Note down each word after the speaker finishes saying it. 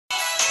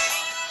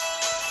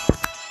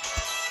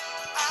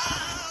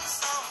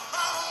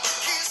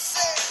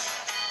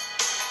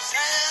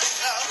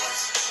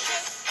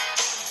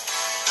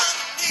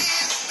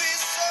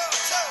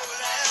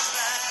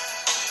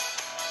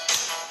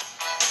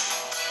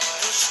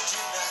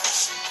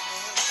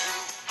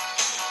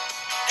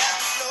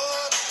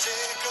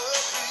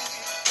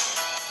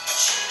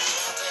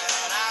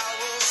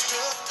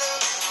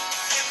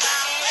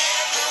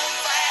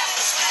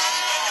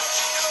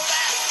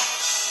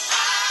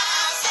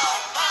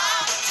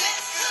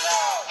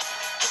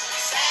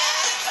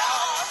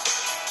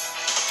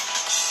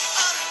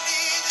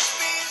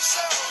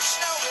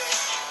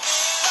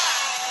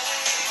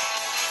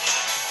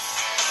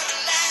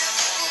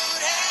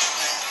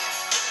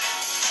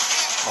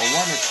I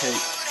want to take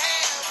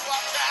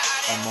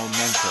a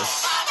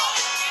momentous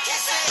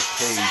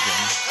occasion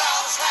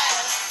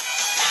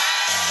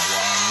while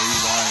I'm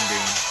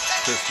rewinding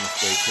Christmas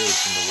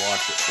Vacation to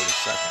watch it for the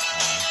second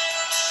time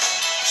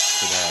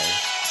today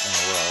in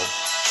a row,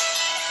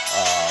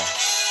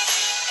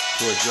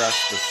 to address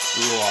the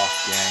screw-off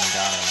gang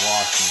down in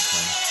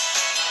Washington.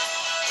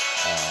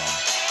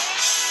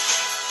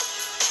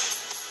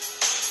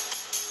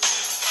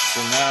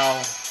 So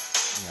now,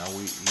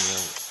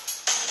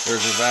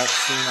 there's a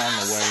vaccine on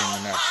the way in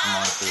the next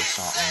month or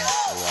something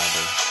or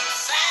other.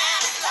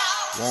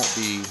 Won't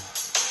be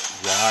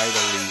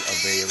widely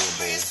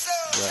available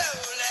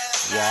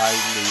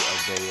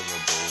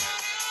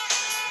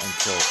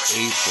until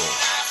April.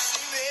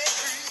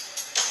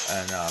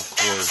 And of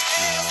course,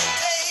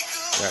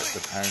 that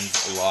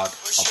depends a lot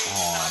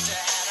upon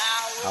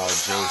how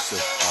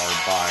Joseph R.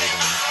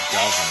 Biden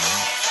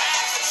governs.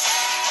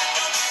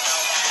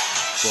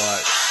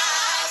 But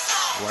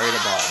right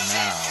about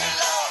now,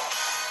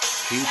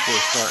 people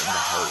are starting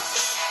to hurt.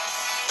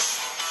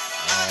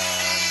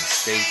 And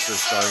states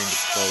are starting to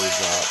close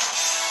up.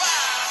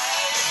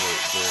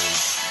 The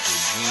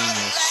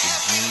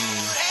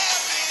genie,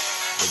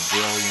 the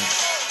brilliant,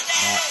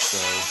 not so,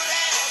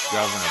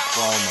 Governor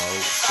Cuomo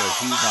says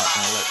he's not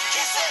going to let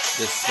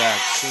this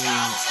vaccine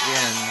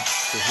in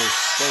to his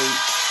state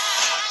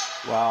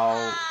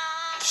while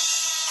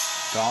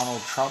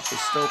Donald Trump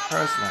is still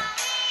president.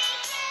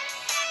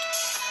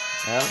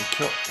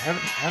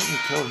 Haven't you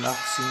killed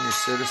enough senior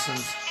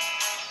citizens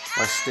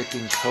by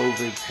sticking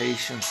COVID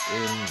patients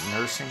in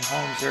nursing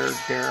homes there,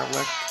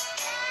 derelict?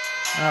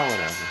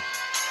 Whatever.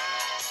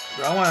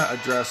 But I want to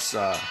address,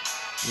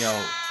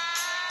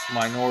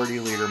 Minority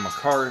Leader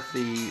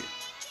McCarthy,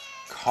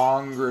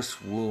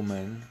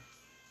 Congresswoman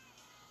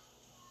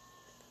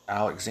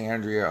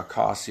Alexandria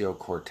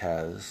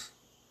Ocasio-Cortez,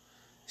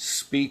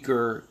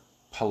 Speaker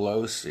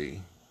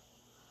Pelosi,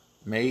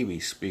 maybe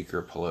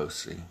Speaker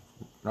Pelosi,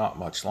 not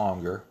much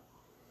longer,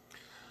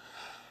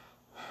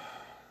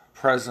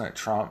 President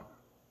Trump,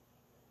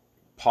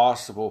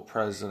 possible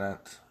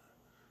President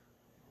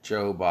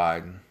Joe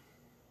Biden,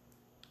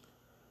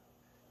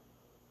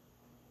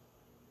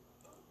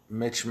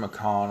 Mitch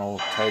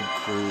McConnell, Ted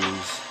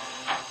Cruz,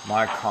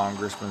 my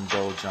Congressman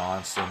Bill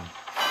Johnson,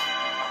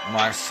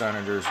 my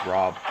Senators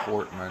Rob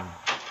Portman,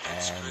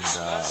 and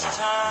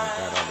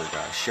that other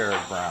guy,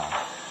 Sherrod Brown.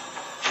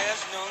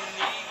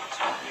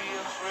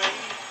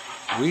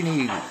 We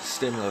need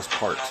stimulus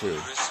part 2.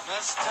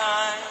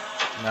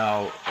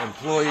 Now,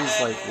 employees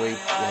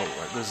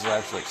this is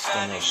actually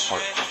stimulus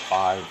part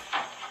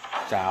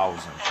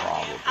 5,000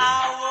 probably.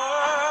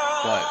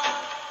 But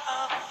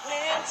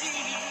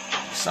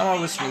some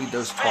of us need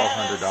those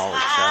 $1,200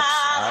 checks.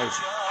 I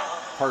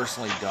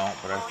personally don't,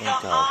 but I think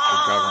the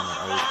government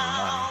owes me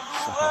money.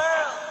 So,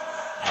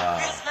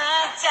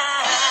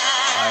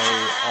 I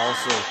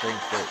also think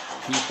that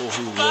people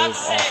who live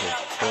off of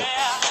tips,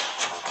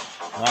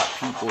 not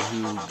people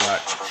who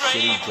got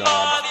shitty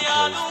jobs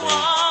because they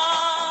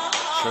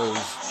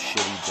chose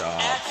shitty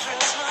jobs,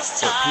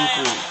 but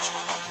people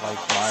like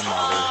my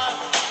mother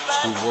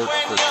who work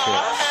for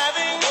tips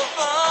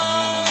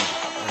need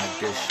an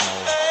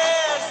additional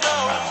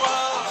amount,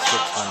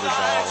 $600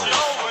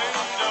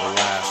 the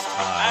last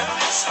time,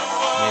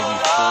 maybe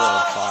 $400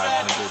 or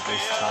 $500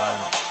 this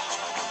time.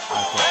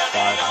 I think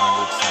 $500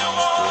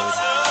 sounds good.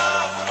 I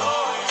don't know.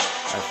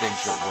 I think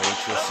that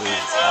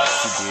waitresses ought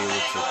to be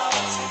able to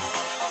claim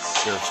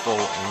their full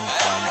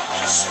income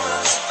on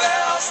their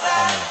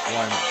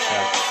unemployment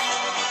checks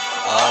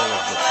all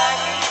of the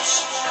time,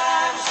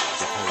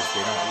 because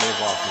they don't live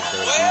off of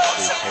their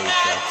weekly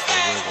paychecks. They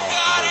live off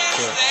of their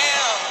tips,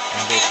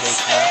 and they pay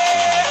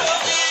taxes on their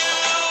tips.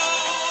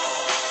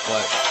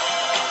 But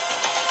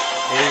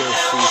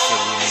AOC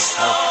said we need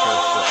health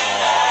care for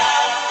all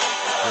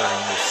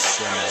during this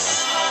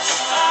stimulus.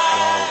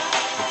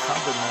 Well, the Trump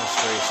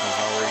administration has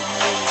already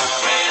made it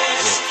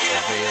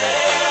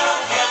available,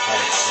 not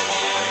health care,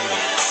 made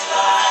it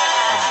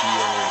a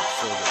deal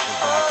so that the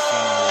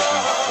vaccine will be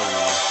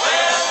free.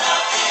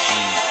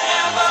 The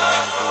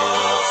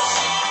Zanavir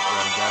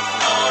and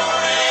Remdesivir,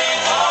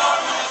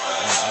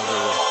 and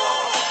other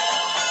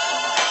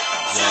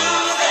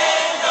drugs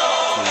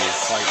to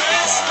fight the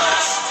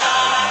virus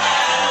are going to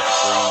be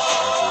free to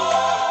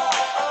everyone.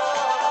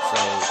 So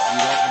you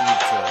don't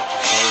need to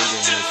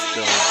burden this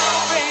bill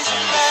down with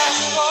trying to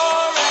sneak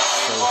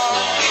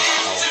socialized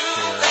health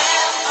care into it.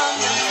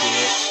 You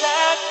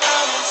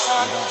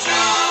don't need to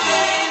add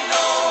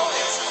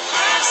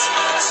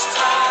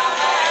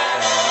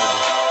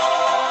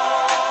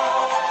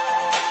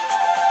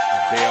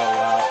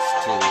bailouts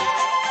to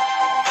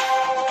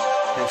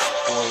piss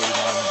poorly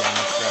run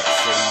Democrat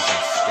cities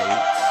and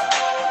states.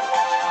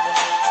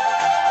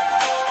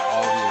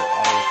 All the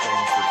other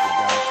things that the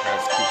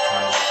Democrats keep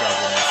trying to shove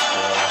in this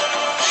bill.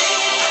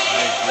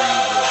 I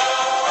agree with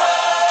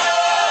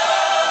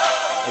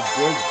a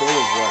good bit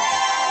of what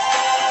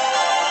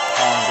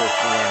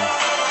Congresswoman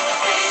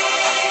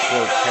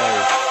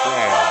Cortez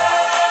said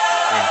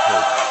in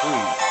her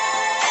tweet,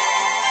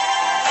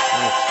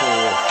 in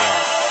full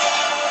effect.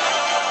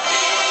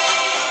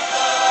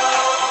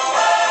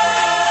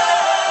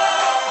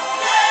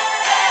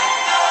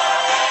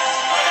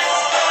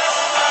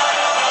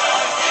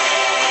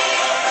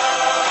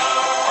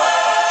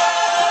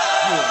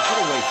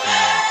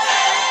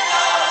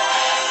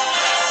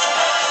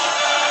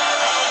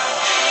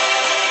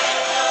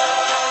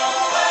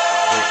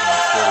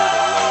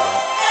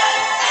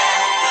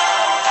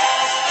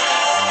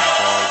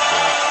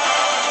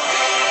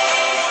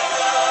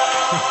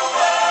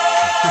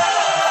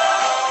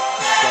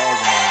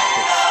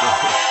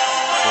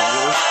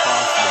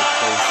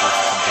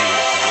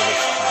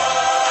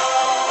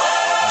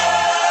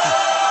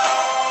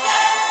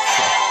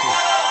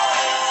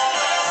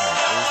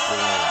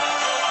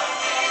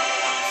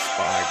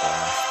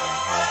 thing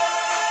here.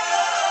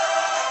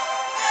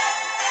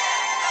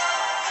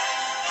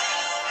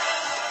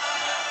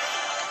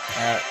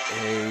 At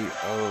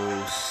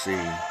AOC.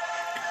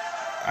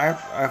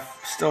 I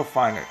still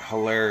find it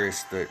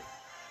hilarious that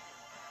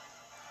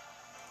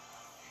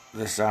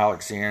this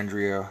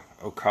Alexandria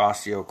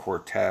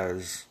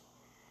Ocasio-Cortez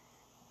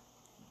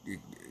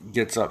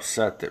gets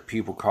upset that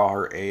people call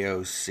her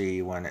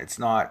AOC when it's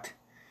not.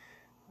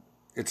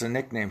 It's a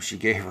nickname she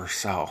gave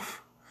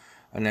herself.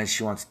 And then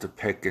she wants to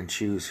pick and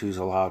choose who's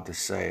allowed to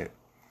say it.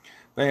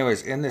 But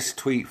anyways, in this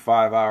tweet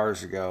 5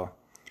 hours ago,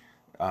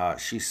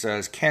 she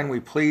says, "Can we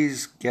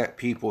please get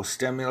people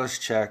stimulus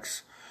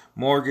checks,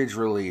 mortgage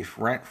relief,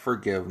 rent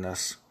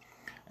forgiveness,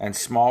 and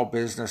small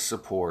business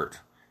support,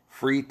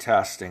 free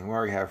testing," we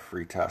already have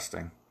free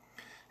testing,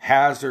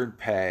 hazard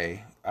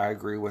pay, I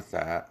agree with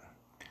that,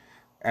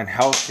 and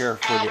health care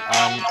for the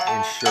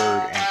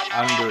uninsured and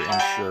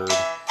underinsured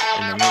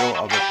in the middle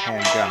of a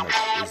pandemic.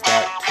 Is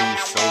that too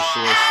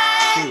socialist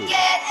too?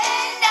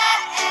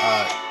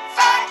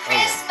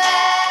 Okay.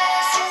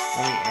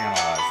 Let me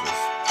analyze this.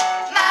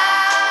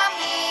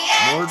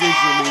 Mortgage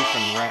relief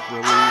and rent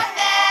relief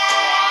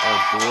are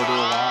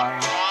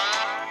borderline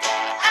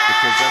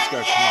because that's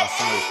got to come out of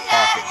somebody's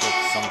pocketbook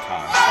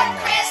sometimes,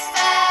 somewhere,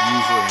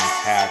 usually in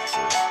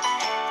taxes,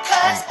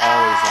 and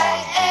always on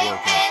the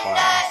working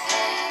class.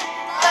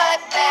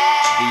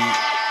 The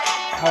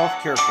health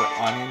care for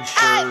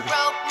uninsured,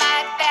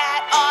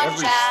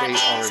 every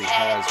state already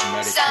has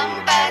Medicaid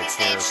and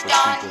Medicare for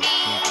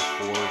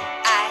people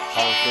that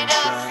can't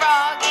afford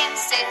health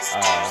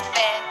insurance.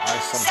 I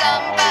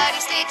somehow always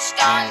manage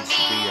to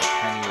be a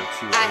penny or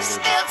two over the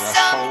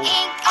threshold,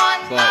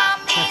 but I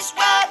guess that's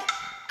what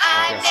I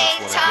get for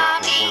working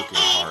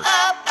hard.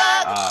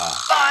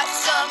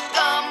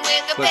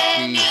 But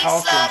the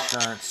health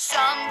insurance,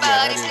 yeah,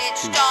 that is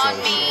too socialist.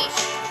 Let me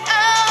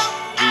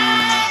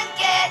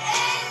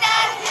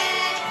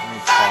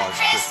pause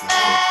Christmas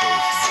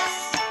vacation.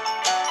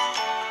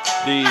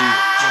 The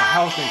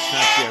health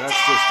insurance, yeah,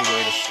 that's just a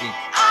way to sneak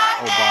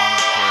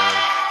Obamacare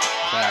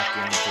back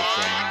into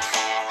things.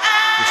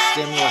 The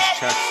stimulus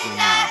checks we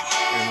need,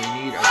 and we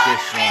need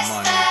additional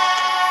money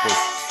for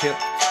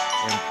tipped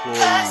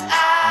employees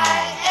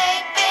only.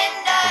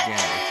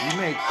 Again, if you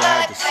make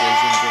bad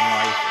decisions in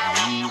life and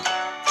you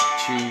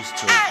choose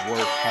to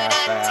work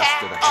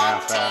half-assed at a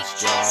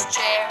half-assed job,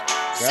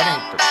 that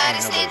ain't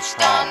nobody's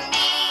problem.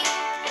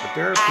 But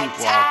there are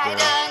people out there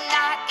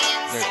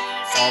that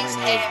all they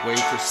know is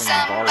waitressing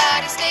and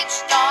bartending.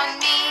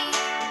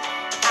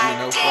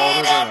 No fault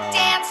of their own.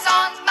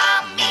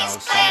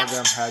 Some of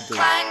them had to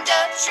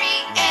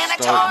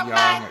start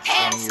young at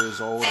 20 years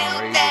old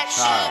and raise a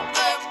child.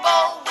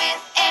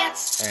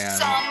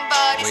 And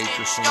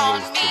waitressing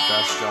was the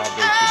best job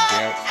they could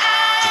get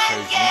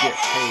because you get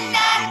paid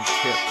in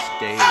tips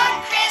daily.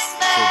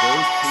 So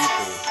those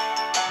people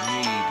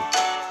need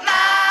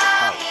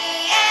help.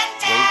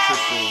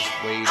 Waitresses,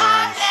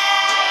 waiters,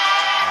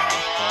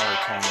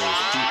 bartenders,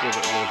 people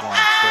that live on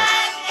tips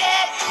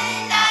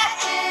need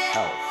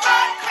help.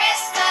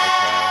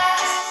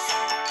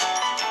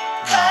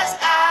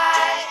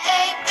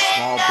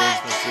 Small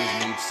businesses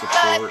need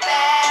support.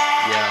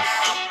 Yes.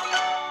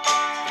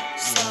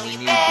 We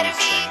need these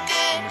things.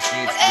 And this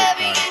needs to get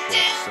done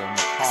quick. So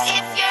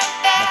McConnell,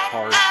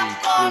 McCarthy,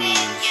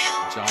 Cruz,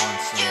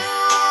 Johnson,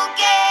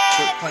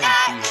 quit playing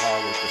hee-haw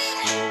with the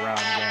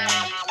screw-around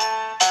game.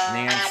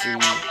 Nancy, you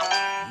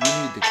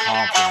need to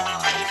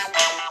compromise.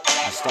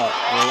 And start.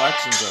 The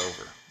election's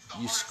over.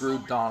 You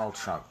screwed Donald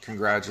Trump.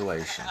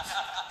 Congratulations.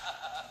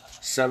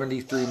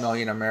 73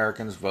 million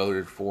Americans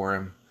voted for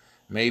him.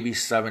 Maybe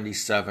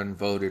 77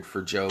 voted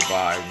for Joe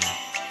Biden.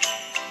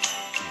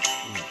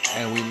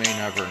 And we may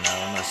never know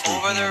unless we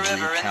recount everything.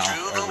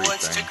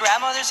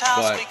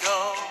 But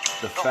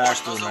the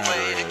fact of the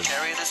matter is,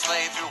 this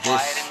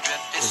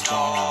is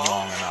going on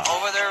long enough.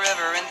 We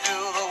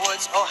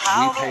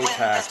pay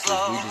taxes.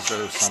 We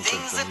deserve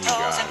something from you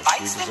guys.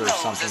 We deserve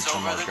something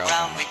from our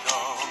government.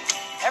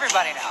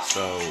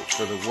 So,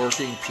 for the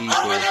working people,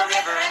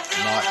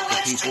 not the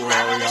people who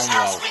are already on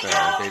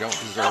welfare, they don't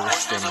deserve a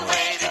stimulus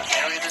check.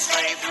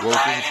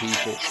 Working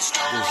people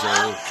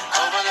deserve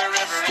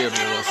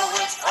stimulus,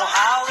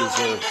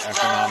 deserve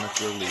economic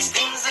relief.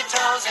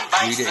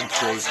 We didn't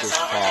create this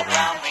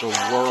problem. The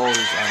world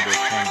is under a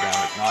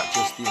pandemic, not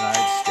just the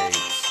United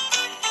States.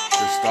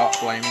 So stop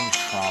blaming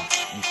Trump.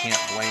 You can't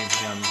blame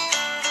him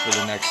for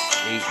the next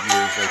 8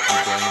 years like you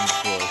blamed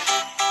Bush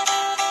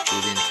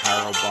through the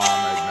entire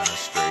Obama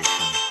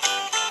administration.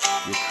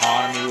 The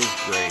economy was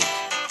great.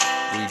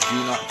 We do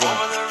not need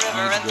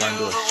to go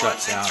into a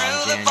shutdown on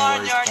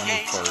January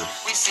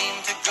 21st. We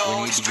need to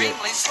get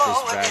this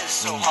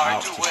vaccine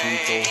out to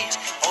people,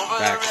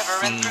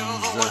 vaccines, and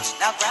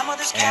we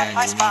need to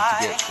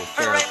get the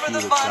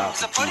therapeutics out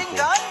to people,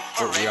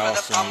 but we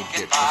also need to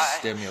get the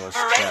stimulus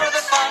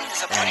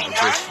checks and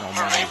additional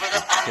money for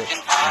tipped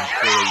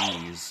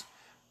employees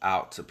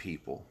out to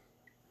people.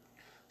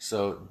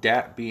 So,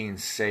 that being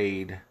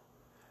said,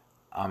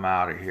 I'm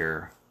out of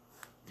here.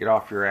 Get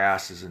off your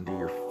asses and do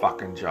your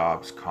fucking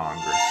jobs,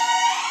 Congress.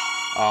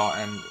 Oh,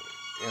 and,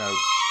 you know,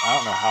 I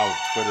don't know how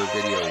Twitter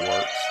video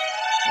works.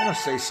 I want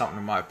to say something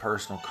to my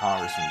personal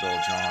Congressman Bill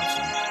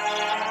Johnson.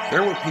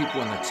 There were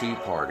people in the Tea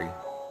Party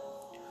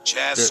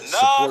that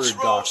supported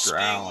Dr.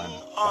 Allen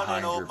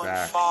behind your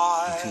back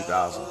in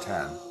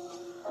 2010.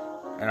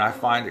 And I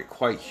find it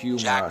quite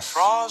humorous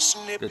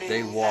that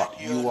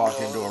you walk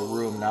into a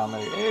room now and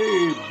they,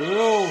 hey,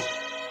 Bill,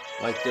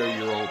 like they're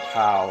your old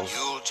pals,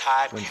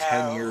 when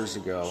 10 years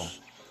ago,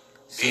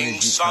 as soon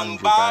as you turned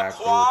your back,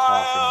 they were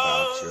talking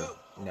about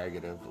you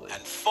negatively.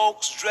 So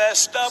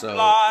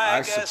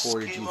I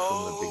supported you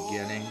from the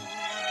beginning,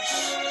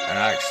 and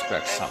I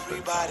expect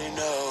something from you.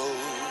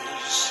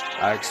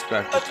 I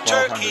expect a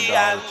 $1,200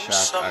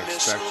 check. I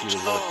expect you to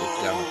work with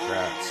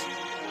Democrats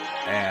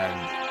and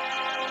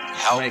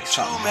make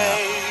something happen.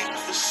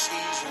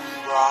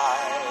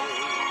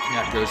 And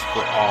that goes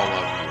for all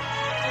of you.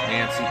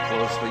 Nancy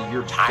Pelosi,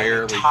 you're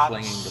barely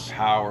clinging to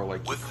power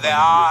like you cling to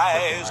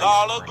ice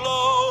cream.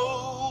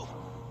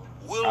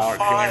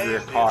 Alexandria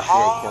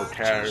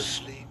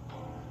Ocasio-Cortez,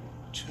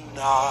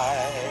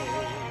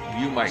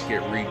 you might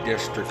get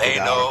redistricted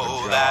out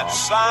of a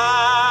job,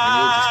 and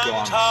you'll just go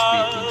on the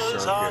speaking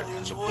circuit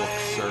and the book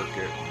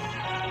circuit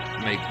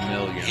and make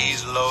millions.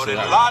 So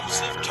that won't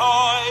matter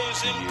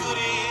to you.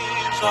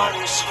 But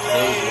those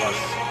of us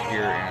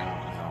here in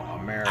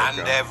America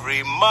that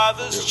work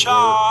for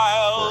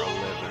a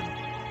living,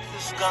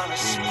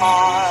 we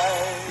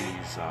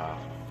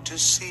need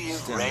these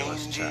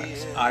stimulus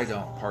checks. I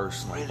don't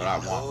personally, but I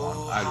want one.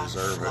 I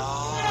deserve it. I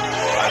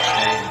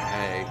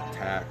pay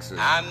taxes.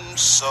 And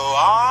so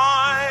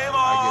I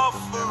get the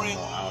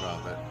minimal out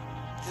of it.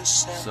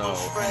 So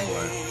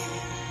anyway,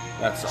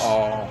 that's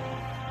all.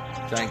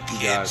 Thank you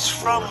guys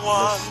for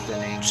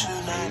listening,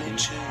 maybe.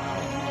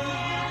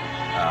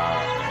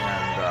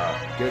 And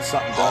get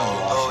something done in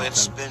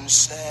Washington.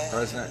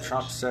 President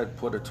Trump said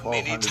put a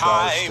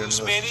 $1,200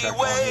 stimulus check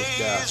on his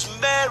desk,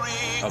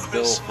 a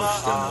bill for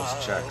stimulus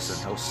checks, and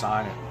he'll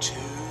sign it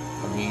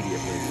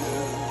immediately.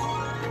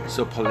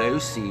 So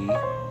Pelosi,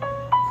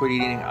 quit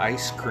eating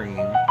ice cream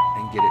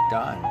and get it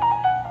done.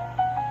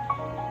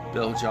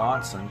 Bill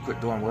Johnson, quit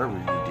doing whatever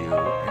you do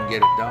and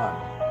get it done.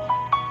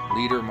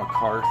 Leader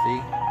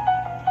McCarthy,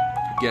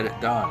 get it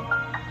done.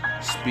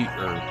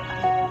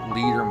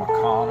 Leader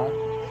McConnell,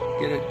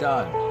 get it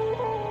done.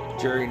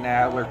 Jerry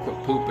Nadler,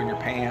 quit pooping your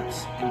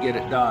pants and get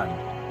it done.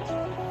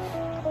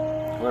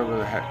 Whoever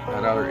the heck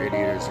that other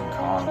idiot is in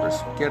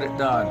Congress, get it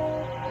done.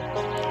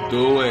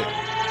 Do it.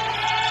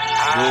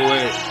 Do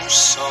it.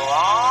 So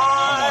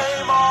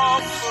I'm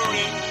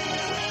offering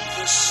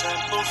the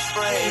simple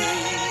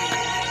phrase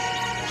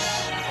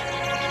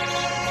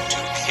to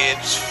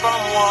kids from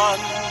 1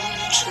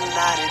 to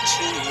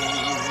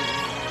 92.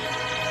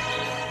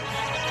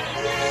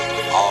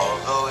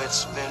 Although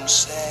it's been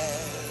said